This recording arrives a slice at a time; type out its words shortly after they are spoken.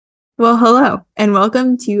Well, hello, and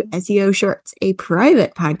welcome to SEO Shorts, a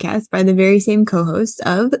private podcast by the very same co-hosts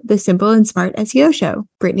of the Simple and Smart SEO Show,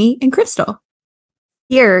 Brittany and Crystal.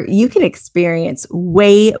 Here, you can experience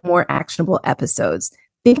way more actionable episodes.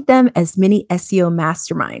 Think of them as mini SEO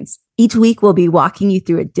masterminds. Each week, we'll be walking you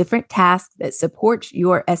through a different task that supports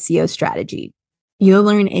your SEO strategy. You'll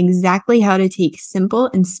learn exactly how to take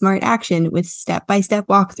simple and smart action with step-by-step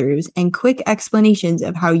walkthroughs and quick explanations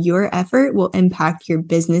of how your effort will impact your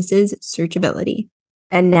business's searchability.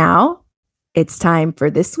 And now, it's time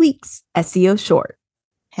for this week's SEO Short.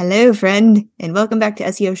 Hello, friend, and welcome back to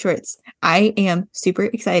SEO Shorts. I am super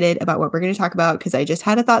excited about what we're going to talk about because I just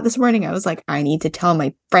had a thought this morning. I was like, I need to tell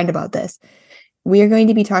my friend about this. We are going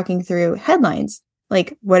to be talking through headlines.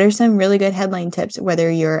 Like, what are some really good headline tips, whether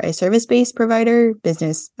you're a service-based provider,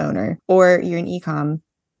 business owner, or you're an e-com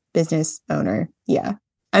business owner? Yeah.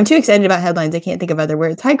 I'm too excited about headlines. I can't think of other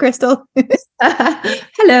words. Hi, Crystal.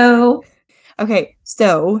 Hello. Okay.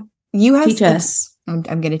 So you have... Teach us. I'm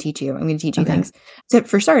going to teach you. I'm going to teach you things. So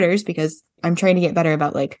for starters, because I'm trying to get better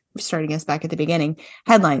about like starting us back at the beginning,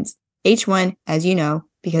 headlines. H1, as you know,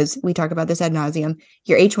 because we talk about this ad nauseum,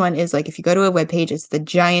 your H1 is like if you go to a web page, it's the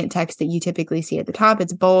giant text that you typically see at the top.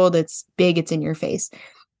 It's bold, it's big, it's in your face.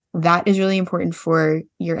 That is really important for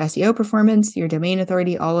your SEO performance, your domain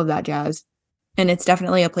authority, all of that jazz. And it's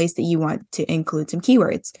definitely a place that you want to include some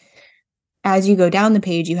keywords. As you go down the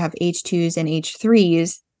page, you have H2s and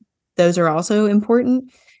H3s. Those are also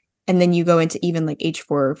important. And then you go into even like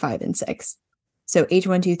H4, 5, and 6. So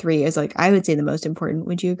H1, 2, 3 is like, I would say the most important.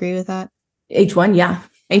 Would you agree with that? H1, yeah.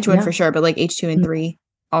 H1 for sure, but like H2 and 3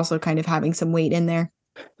 also kind of having some weight in there.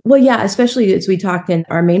 Well, yeah, especially as we talked in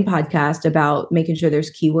our main podcast about making sure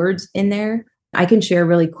there's keywords in there. I can share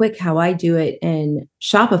really quick how I do it in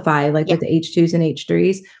Shopify, like with the H2s and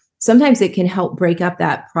H3s. Sometimes it can help break up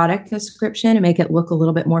that product description and make it look a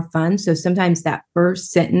little bit more fun. So sometimes that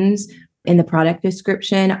first sentence in the product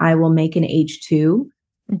description, I will make an H2.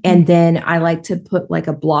 And then I like to put like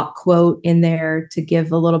a block quote in there to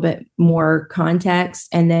give a little bit more context.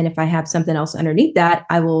 And then if I have something else underneath that,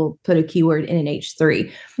 I will put a keyword in an H3.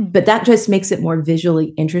 But that just makes it more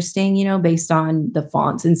visually interesting, you know, based on the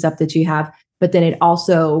fonts and stuff that you have. But then it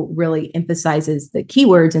also really emphasizes the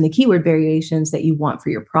keywords and the keyword variations that you want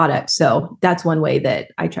for your product. So that's one way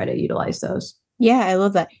that I try to utilize those. Yeah, I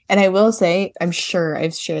love that. And I will say, I'm sure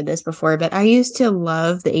I've shared this before, but I used to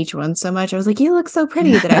love the H1 so much. I was like, you look so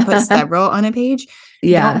pretty that I put several on a page.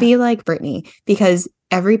 Yeah. Don't be like Brittany, because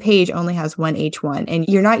every page only has one H1 and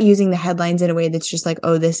you're not using the headlines in a way that's just like,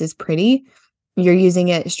 oh, this is pretty. You're using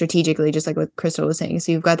it strategically, just like what Crystal was saying.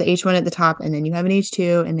 So you've got the H1 at the top and then you have an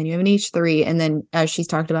H2 and then you have an H3. And then as she's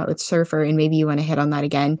talked about with Surfer, and maybe you want to hit on that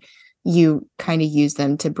again, you kind of use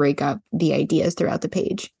them to break up the ideas throughout the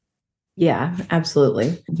page. Yeah,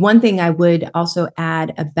 absolutely. One thing I would also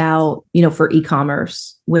add about, you know, for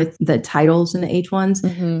e-commerce with the titles and the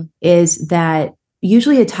H1s is that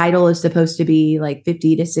usually a title is supposed to be like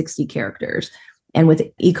 50 to 60 characters. And with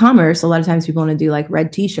e-commerce, a lot of times people want to do like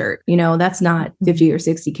red t-shirt, you know, that's not 50 or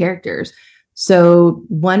 60 characters. So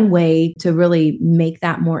one way to really make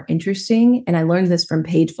that more interesting, and I learned this from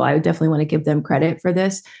Pagefly, I would definitely want to give them credit for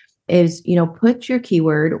this, is, you know, put your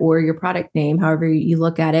keyword or your product name, however you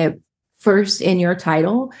look at it, first in your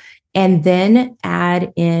title, and then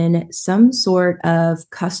add in some sort of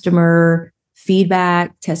customer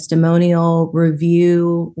feedback, testimonial,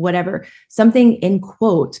 review, whatever, something in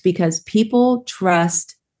quotes, because people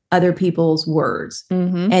trust other people's words.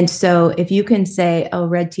 And so if you can say, oh,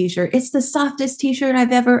 red t-shirt, it's the softest t-shirt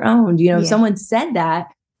I've ever owned. You know, if someone said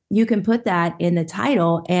that, you can put that in the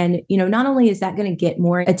title. And, you know, not only is that going to get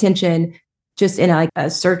more attention just in a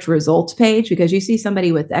search results page, because you see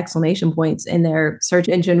somebody with exclamation points in their search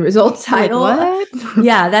engine results title. Like, what?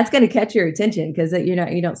 Yeah, that's going to catch your attention because you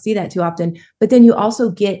don't see that too often. But then you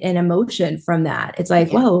also get an emotion from that. It's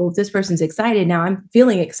like, whoa, this person's excited. Now I'm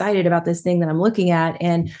feeling excited about this thing that I'm looking at.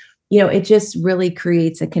 And, you know, it just really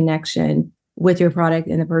creates a connection with your product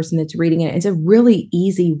and the person that's reading it. It's a really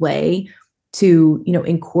easy way to, you know,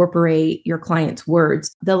 incorporate your client's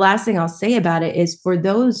words. The last thing I'll say about it is for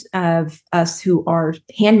those of us who are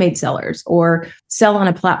handmade sellers or sell on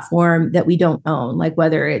a platform that we don't own, like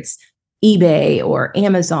whether it's eBay or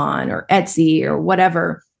Amazon or Etsy or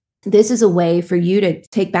whatever, this is a way for you to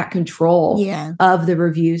take back control of the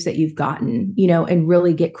reviews that you've gotten, you know, and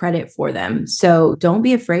really get credit for them. So don't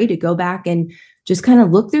be afraid to go back and just kind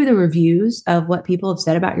of look through the reviews of what people have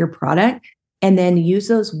said about your product and then use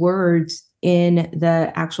those words in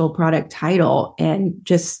the actual product title and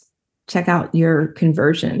just check out your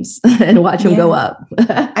conversions and watch them go up.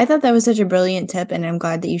 I thought that was such a brilliant tip. And I'm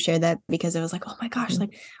glad that you shared that, because it was like, oh my gosh,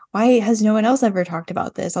 like, why has no one else ever talked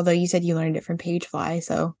about this? Although you said you learned it from Pagefly.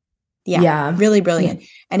 So yeah, really brilliant.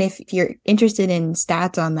 And if you're interested in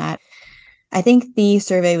stats on that, I think the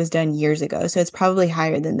survey was done years ago, so it's probably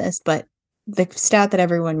higher than this, but the stat that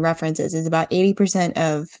everyone references is about 80%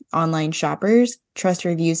 of online shoppers trust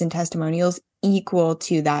reviews and testimonials equal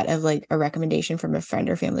to that of like a recommendation from a friend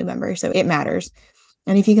or family member. So it matters.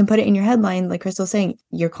 And if you can put it in your headline, like Crystal's saying,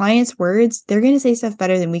 your clients' words, they're going to say stuff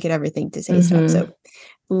better than we could ever think to say stuff. So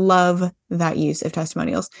love that use of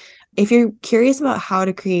testimonials. If you're curious about how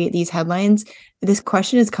to create these headlines, this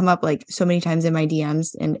question has come up like so many times in my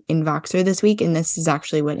DMs and in Voxer this week. And this is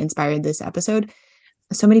actually what inspired this episode.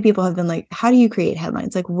 So many people have been like, how do you create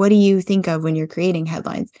headlines? Like, what do you think of when you're creating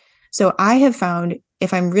headlines? So I have found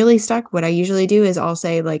if I'm really stuck, what I usually do is I'll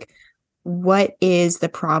say like, what is the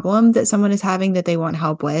problem that someone is having that they want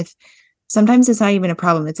help with? Sometimes it's not even a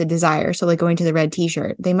problem, it's a desire. So like going to the red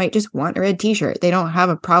t-shirt, they might just want a red t-shirt. They don't have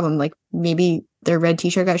a problem. Like maybe their red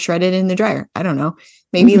t-shirt got shredded in the dryer. I don't know.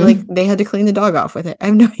 Maybe like they had to clean the dog off with it. I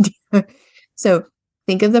have no idea. So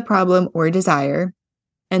think of the problem or desire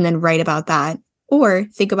and then write about that, or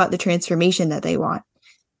think about the transformation that they want.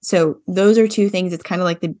 So those are two things. It's kind of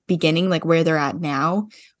like the beginning, like where they're at now,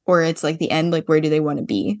 or it's like the end, like where do they want to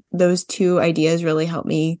be? Those two ideas really help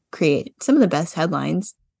me create some of the best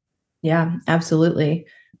headlines. Yeah, absolutely.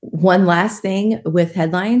 One last thing with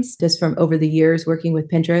headlines, just from over the years working with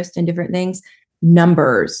Pinterest and different things,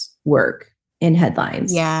 numbers work in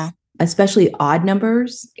headlines. Yeah. Especially odd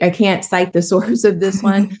numbers. I can't cite the source of this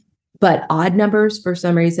one, but odd numbers for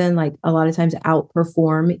some reason, like a lot of times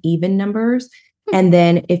outperform even numbers. And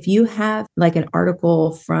then if you have like an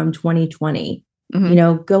article from 2020, you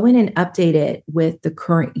know, go in and update it with the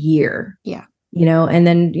current year. Yeah. You know, and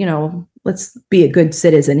then, you know, let's be a good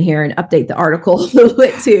citizen here and update the article a little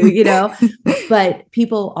bit too, you know, but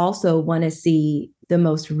people also want to see the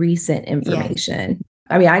most recent information. Yeah.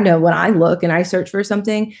 I mean, I know when I look and I search for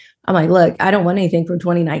something, I'm like, look, I don't want anything from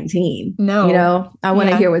 2019. No, you know, I want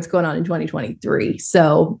to hear what's going on in 2023.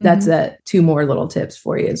 So that's two more little tips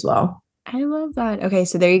for you as well. I love that. Okay,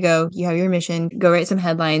 so there you go. You have your mission. Go write some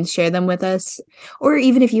headlines, share them with us. Or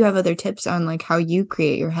even if you have other tips on like how you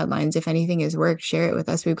create your headlines, if anything has worked, share it with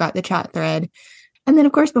us. We've got the chat thread. And then,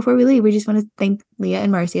 of course, before we leave, we just want to thank Leah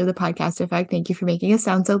and Marcy of the Podcast Effect. Thank you for making us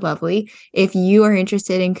sound so lovely. If you are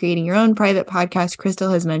interested in creating your own private podcast,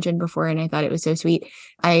 Crystal has mentioned before, and I thought it was so sweet.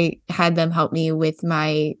 I had them help me with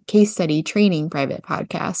my case study training private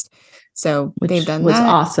podcast. So they've done that. Which was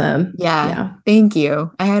awesome. Yeah. Thank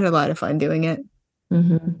you. I had a lot of fun doing it.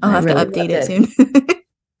 I'll have to update it soon.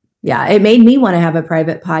 Yeah. It made me want to have a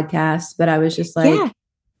private podcast, but I was just like, yeah,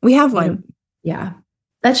 we have one. You know, yeah,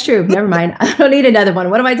 that's true. Never mind. I don't need another one.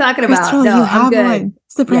 What am I talking about? Crystal, no, I'm good. One.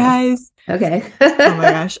 Surprise. Yes. Okay. Oh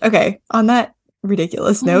my gosh. Okay. On that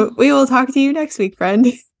ridiculous note, we will talk to you next week, friend.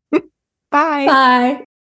 Bye. Bye.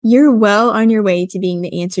 You're well on your way to being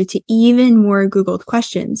the answer to even more Googled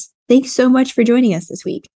questions. Thanks so much for joining us this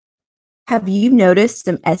week. Have you noticed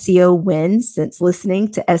some SEO wins since listening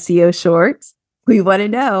to SEO Shorts? We want to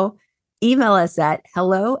know. Email us at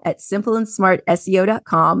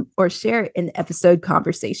hello@simpleandsmartseo.com or share it in the episode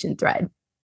conversation thread.